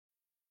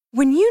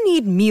When you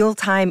need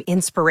mealtime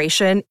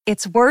inspiration,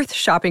 it's worth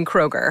shopping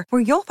Kroger,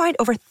 where you'll find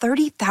over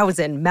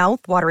 30,000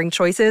 mouth-watering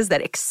choices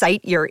that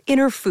excite your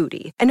inner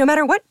foodie. And no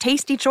matter what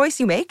tasty choice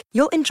you make,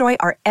 you'll enjoy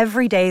our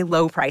everyday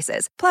low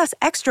prices, plus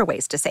extra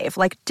ways to save,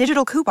 like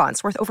digital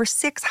coupons worth over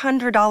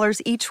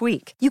 $600 each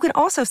week. You can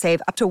also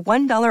save up to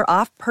 $1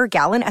 off per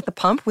gallon at the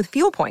pump with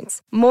fuel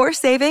points. More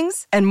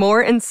savings and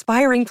more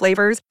inspiring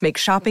flavors make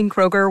shopping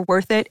Kroger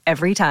worth it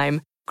every time.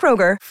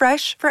 Kroger,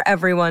 fresh for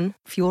everyone.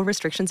 Fuel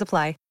restrictions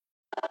apply.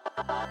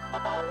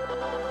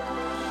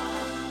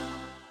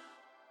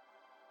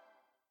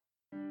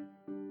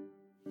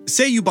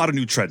 Say you bought a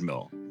new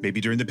treadmill,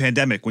 maybe during the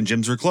pandemic when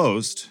gyms were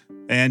closed,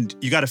 and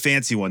you got a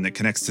fancy one that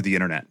connects to the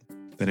internet.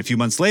 Then a few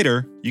months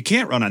later, you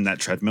can't run on that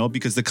treadmill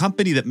because the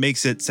company that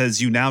makes it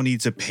says you now need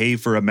to pay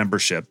for a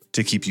membership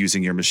to keep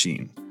using your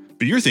machine.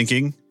 But you're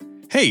thinking,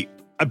 hey,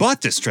 I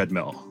bought this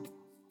treadmill.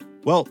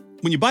 Well,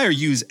 when you buy or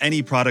use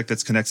any product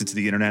that's connected to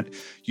the internet,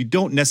 you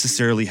don't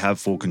necessarily have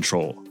full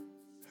control.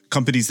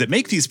 Companies that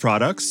make these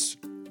products,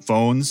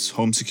 phones,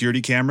 home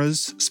security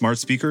cameras, smart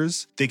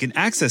speakers, they can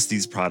access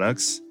these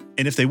products,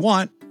 and if they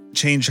want,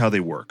 change how they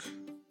work.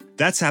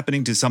 That's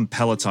happening to some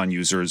Peloton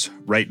users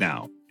right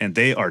now, and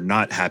they are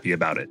not happy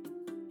about it.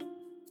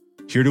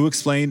 Here to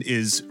explain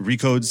is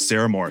Recode's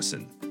Sarah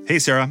Morrison. Hey,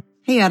 Sarah.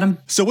 Hey, Adam.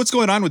 So what's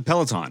going on with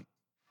Peloton?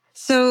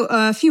 So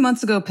a few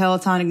months ago,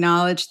 Peloton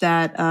acknowledged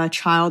that a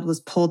child was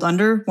pulled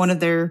under one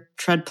of their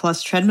Tread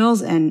Plus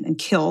treadmills and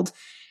killed.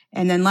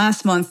 And then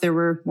last month, there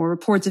were more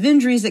reports of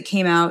injuries that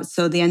came out,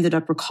 so they ended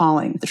up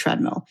recalling the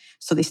treadmill.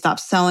 So they stopped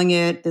selling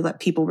it. They let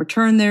people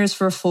return theirs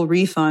for a full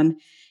refund.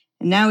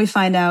 And now we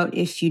find out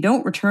if you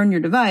don't return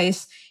your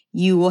device,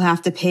 you will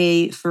have to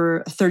pay for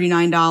a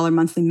 $39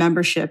 monthly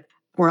membership,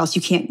 or else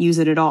you can't use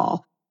it at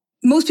all.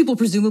 Most people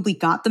presumably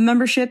got the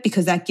membership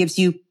because that gives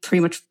you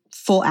pretty much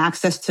full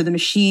access to the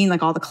machine,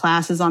 like all the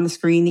classes on the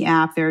screen, the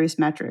app, various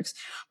metrics.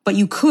 But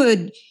you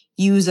could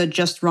use a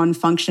just run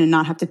function and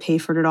not have to pay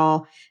for it at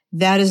all.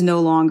 That is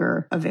no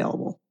longer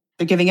available.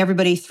 They're giving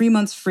everybody 3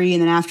 months free.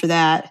 And then after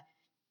that,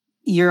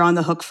 you're on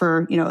the hook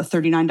for, a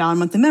 $39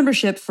 monthly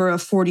membership for a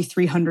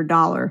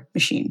 $4,300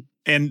 machine.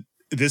 And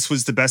this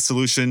was the best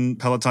solution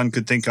Peloton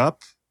could think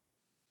up?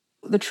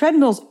 The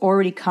treadmills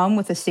already come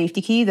with a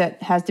safety key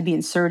that has to be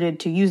inserted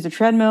to use the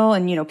treadmill.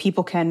 And,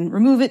 people can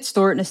remove it,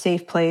 store it in a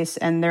safe place,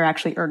 and they're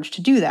actually urged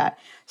to do that.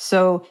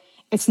 So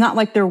it's not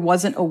like there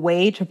wasn't a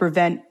way to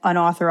prevent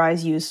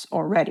unauthorized use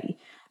already.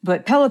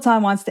 But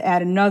Peloton wants to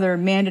add another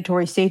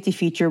mandatory safety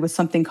feature with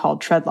something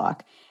called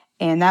TreadLock.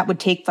 And that would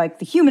take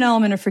the human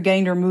element of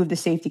forgetting to remove the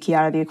safety key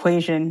out of the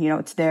equation.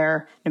 It's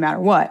there no matter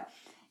what.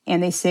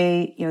 And they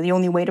say, the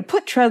only way to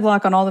put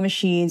TreadLock on all the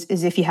machines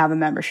is if you have a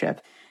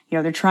membership.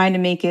 They're trying to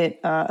make it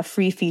a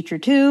free feature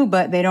too,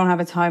 but they don't have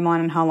a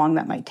timeline on how long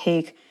that might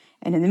take.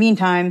 And in the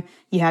meantime,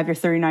 you have your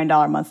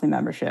 $39 monthly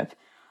membership.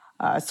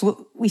 So what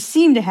we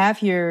seem to have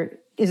here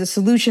is a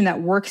solution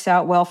that works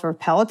out well for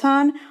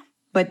Peloton,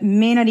 but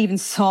may not even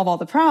solve all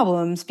the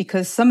problems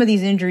because some of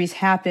these injuries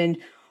happened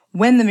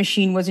when the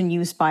machine was in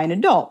use by an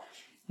adult,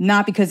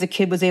 not because a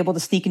kid was able to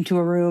sneak into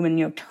a room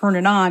and, turn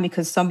it on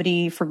because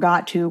somebody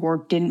forgot to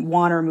or didn't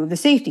want to remove the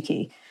safety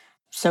key.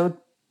 So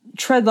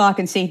TreadLock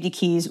and safety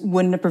keys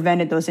wouldn't have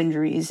prevented those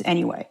injuries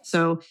anyway.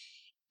 So,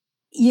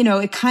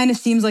 it kind of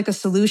seems like a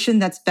solution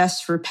that's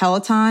best for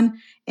Peloton,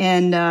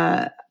 and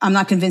I'm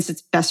not convinced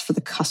it's best for the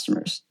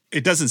customers.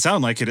 It doesn't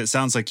sound like it. It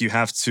sounds like you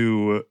have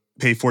to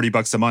pay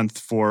 $40 a month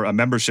for a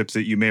membership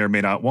that you may or may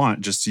not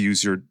want just to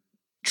use your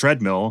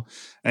treadmill.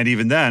 And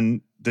even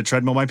then, the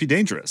treadmill might be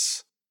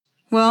dangerous.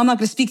 Well, I'm not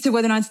going to speak to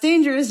whether or not it's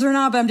dangerous or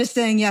not, but I'm just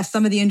saying, yes,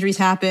 some of the injuries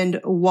happened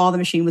while the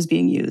machine was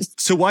being used.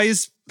 So why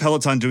is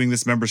Peloton doing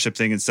this membership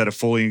thing instead of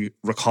fully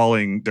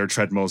recalling their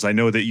treadmills? I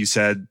know that you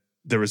said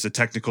there was a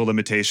technical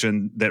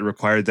limitation that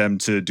required them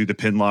to do the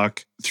pin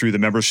lock through the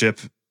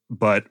membership,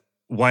 but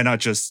why not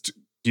just,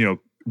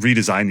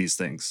 redesign these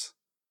things?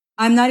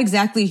 I'm not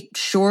exactly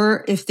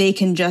sure if they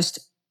can just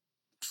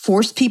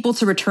force people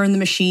to return the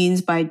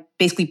machines by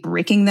basically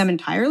breaking them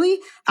entirely.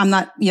 I'm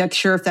not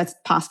sure if that's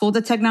possible with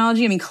the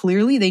technology. I mean,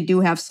 clearly they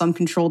do have some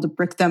control to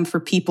brick them for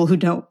people who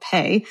don't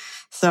pay.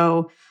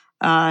 So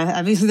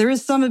obviously there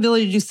is some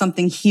ability to do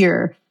something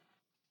here.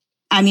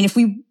 I mean, if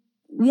we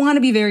want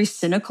to be very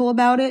cynical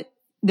about it,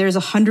 there's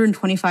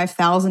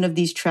 125,000 of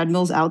these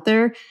treadmills out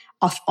there.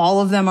 If all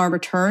of them are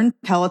returned,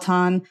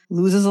 Peloton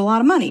loses a lot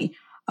of money.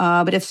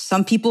 But if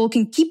some people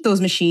can keep those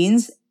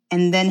machines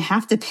and then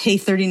have to pay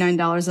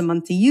 $39 a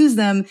month to use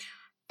them,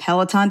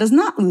 Peloton does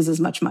not lose as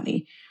much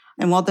money.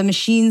 And while the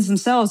machines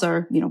themselves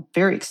are,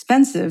 very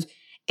expensive,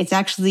 it's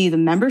actually the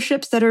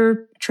memberships that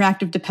are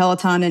attractive to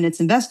Peloton and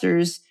its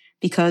investors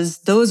because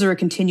those are a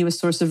continuous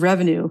source of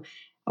revenue.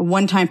 A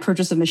one-time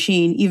purchase of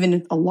machine,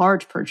 even a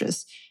large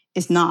purchase,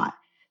 is not.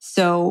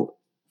 So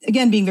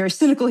again, being very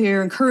cynical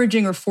here,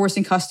 encouraging or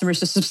forcing customers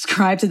to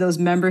subscribe to those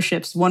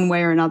memberships one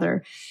way or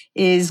another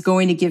is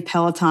going to give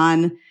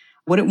Peloton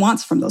what it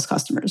wants from those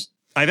customers.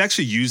 I've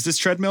actually used this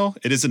treadmill.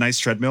 It is a nice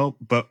treadmill,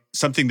 but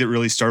something that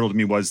really startled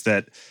me was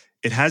that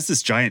it has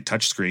this giant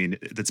touchscreen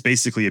that's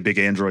basically a big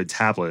Android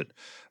tablet,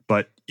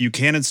 but you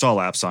can install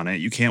apps on it.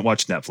 You can't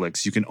watch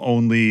Netflix. You can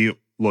only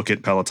look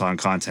at Peloton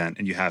content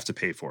and you have to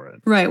pay for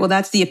it. Right. Well,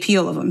 that's the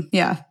appeal of them.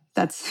 Yeah.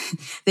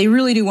 They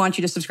really do want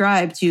you to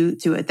subscribe to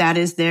it. That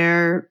is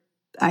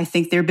I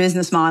think their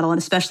business model. And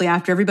especially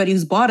after everybody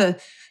who's bought a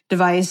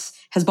device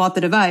has bought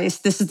the device,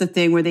 this is the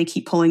thing where they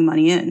keep pulling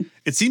money in.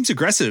 It seems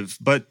aggressive,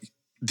 but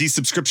these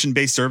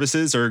subscription-based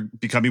services are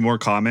becoming more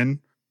common.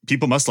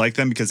 People must like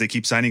them because they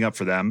keep signing up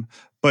for them.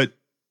 But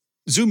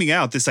zooming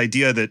out, this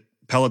idea that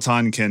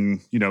Peloton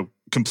can,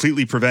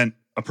 completely prevent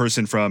a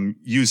person from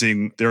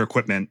using their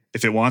equipment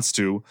if it wants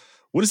to,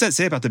 what does that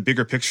say about the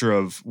bigger picture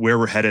of where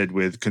we're headed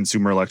with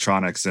consumer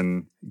electronics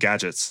and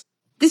gadgets?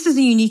 This is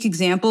a unique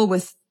example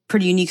with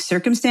pretty unique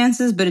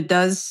circumstances, but it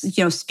does,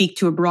 speak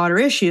to a broader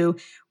issue,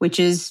 which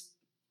is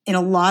in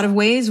a lot of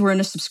ways, we're in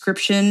a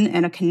subscription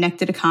and a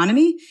connected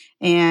economy.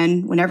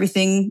 And when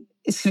everything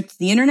is connected to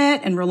the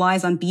internet and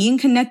relies on being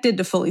connected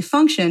to fully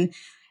function,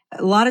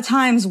 a lot of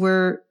times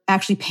we're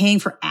actually paying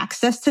for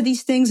access to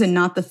these things and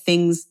not the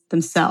things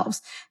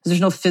themselves.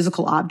 There's no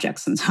physical object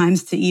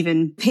sometimes to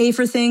even pay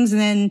for things. And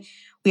then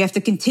we have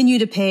to continue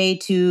to pay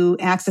to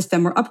access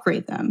them or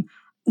upgrade them.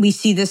 We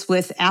see this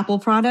with Apple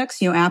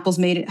products. Apple's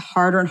made it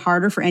harder and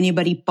harder for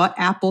anybody but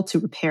Apple to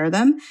repair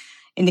them.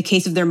 In the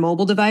case of their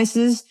mobile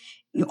devices,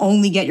 you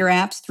only get your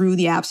apps through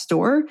the App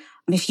Store.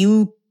 If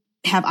you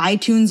have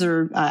iTunes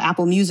or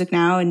Apple Music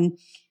now and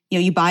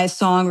you buy a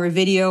song or a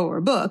video or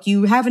a book,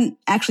 you haven't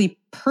actually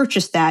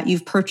purchased that.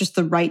 You've purchased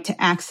the right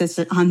to access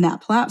it on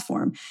that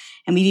platform.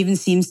 And we've even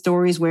seen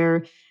stories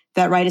where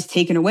that right is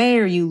taken away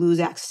or you lose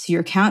access to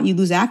your account, you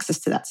lose access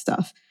to that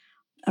stuff.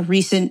 A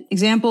recent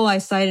example I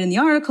cited in the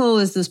article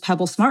is those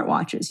Pebble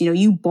smartwatches.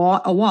 You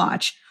bought a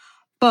watch,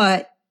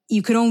 but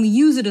you could only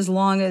use it as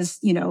long as,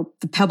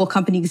 the Pebble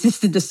company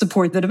existed to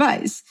support the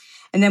device.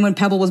 And then when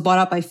Pebble was bought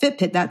out by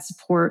Fitbit, that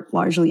support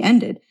largely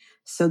ended.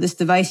 So this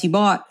device you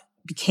bought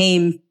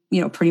became,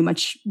 pretty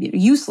much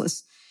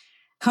useless.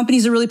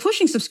 Companies are really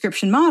pushing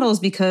subscription models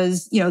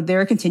because,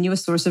 they're a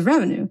continuous source of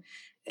revenue.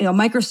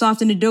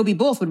 Microsoft and Adobe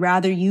both would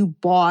rather you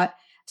bought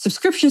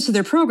subscriptions to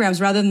their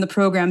programs rather than the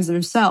programs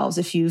themselves.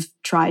 If you've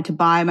tried to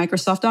buy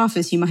Microsoft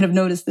Office, you might have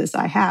noticed this.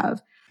 I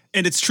have.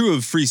 And it's true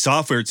of free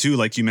software too,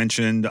 like you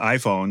mentioned,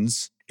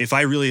 iPhones. If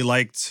I really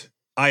liked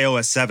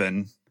iOS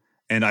 7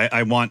 and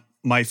I want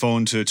my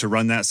phone to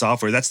run that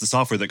software, that's the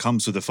software that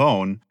comes with the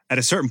phone. At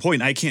a certain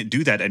point, I can't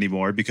do that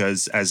anymore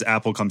because as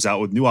Apple comes out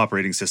with new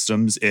operating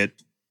systems,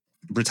 it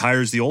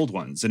retires the old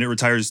ones and it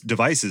retires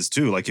devices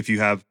too. Like if you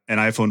have an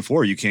iPhone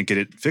 4, you can't get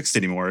it fixed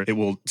anymore. It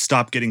will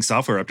stop getting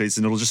software updates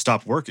and it'll just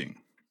stop working.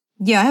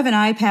 Yeah, I have an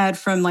iPad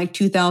from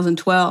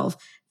 2012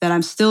 that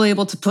I'm still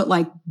able to put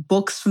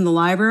books from the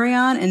library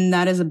on. And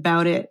that is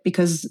about it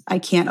because I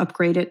can't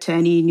upgrade it to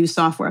any new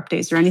software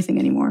updates or anything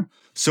anymore.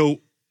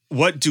 So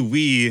what do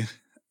we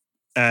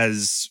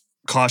as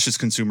cautious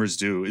consumers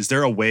do? Is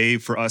there a way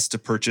for us to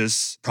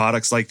purchase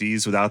products like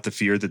these without the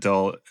fear that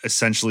they'll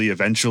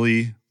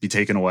eventually be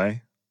taken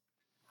away?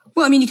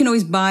 Well, you can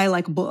always buy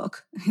a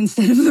book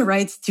instead of the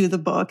rights to the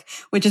book,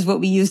 which is what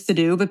we used to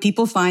do. But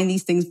people find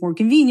these things more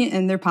convenient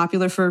and they're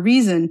popular for a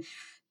reason.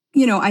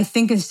 I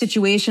think a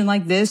situation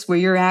like this where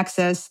your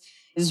access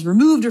is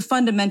removed or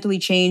fundamentally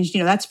changed,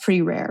 that's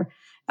pretty rare.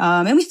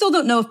 And we still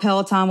don't know if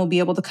Peloton will be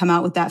able to come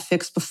out with that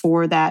fix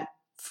before that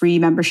free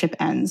membership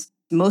ends.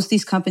 Most of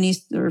these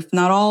companies, or if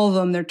not all of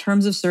them, their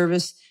terms of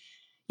service,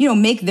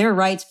 make their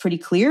rights pretty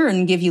clear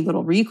and give you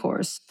little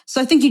recourse. So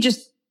I think you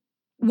just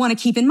want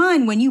to keep in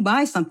mind when you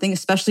buy something,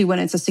 especially when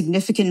it's a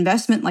significant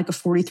investment like a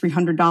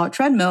 $4,300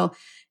 treadmill,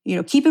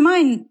 keep in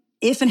mind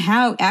if and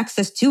how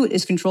access to it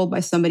is controlled by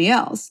somebody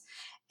else.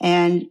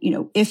 And,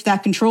 if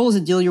that control is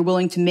a deal you're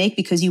willing to make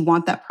because you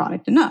want that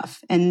product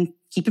enough. And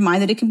keep in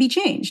mind that it can be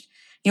changed.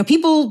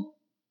 People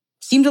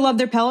seem to love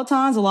their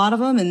Pelotons, a lot of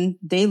them, and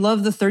they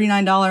love the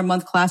 $39 a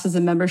month classes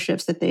and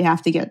memberships that they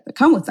have to get that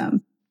come with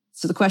them.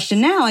 So the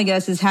question now, I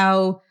guess, is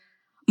how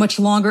much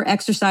longer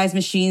exercise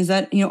machines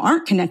that,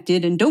 aren't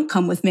connected and don't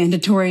come with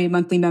mandatory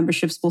monthly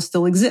memberships will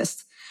still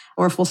exist,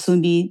 or if we'll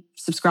soon be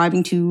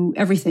subscribing to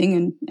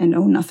everything and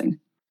own nothing.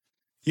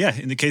 Yeah.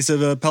 In the case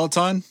of a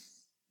Peloton,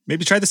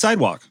 maybe try the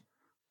Sidewalk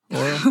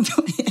or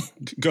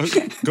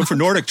go for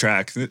Nordic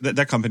Track.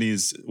 That company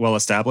is well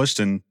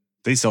established and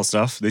they sell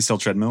stuff. They sell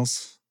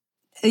treadmills.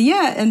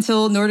 Yeah,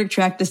 until Nordic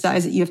Track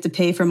decides that you have to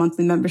pay for a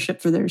monthly membership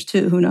for theirs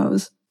too. Who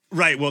knows?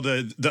 Right. Well,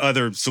 the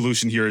other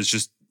solution here is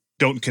just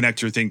don't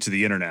connect your thing to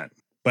the internet.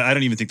 But I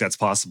don't even think that's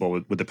possible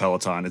with the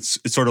Peloton. It's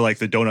sort of like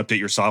the don't update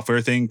your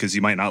software thing because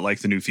you might not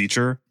like the new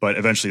feature, but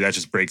eventually that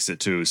just breaks it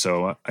too.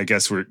 So I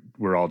guess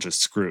we're all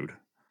just screwed.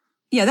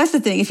 Yeah, that's the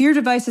thing. If your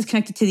device is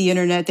connected to the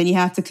internet, then you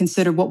have to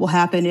consider what will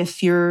happen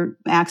if your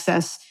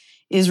access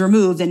is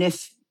removed and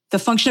if the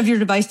function of your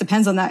device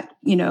depends on that,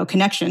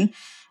 connection.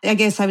 I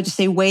guess I would just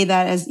say weigh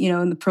that as,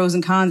 in the pros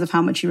and cons of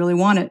how much you really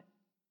want it.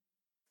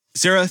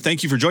 Sarah,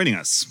 thank you for joining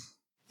us.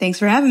 Thanks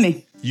for having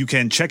me. You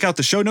can check out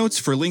the show notes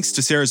for links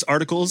to Sarah's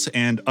articles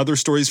and other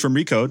stories from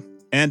Recode,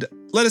 and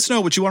let us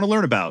know what you want to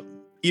learn about.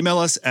 email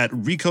us at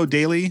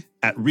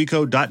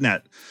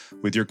ricodaily@rico.net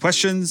with your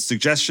questions,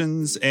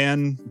 suggestions,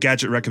 and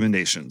gadget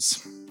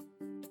recommendations.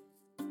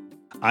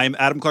 I'm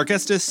Adam Clark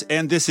Estes,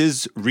 and this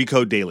is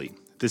Recode Daily.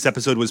 This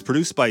episode was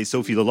produced by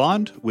Sophie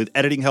Lalonde with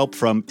editing help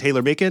from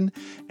Taylor Macon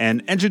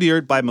and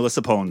engineered by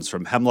Melissa Pones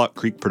from Hemlock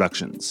Creek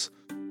Productions.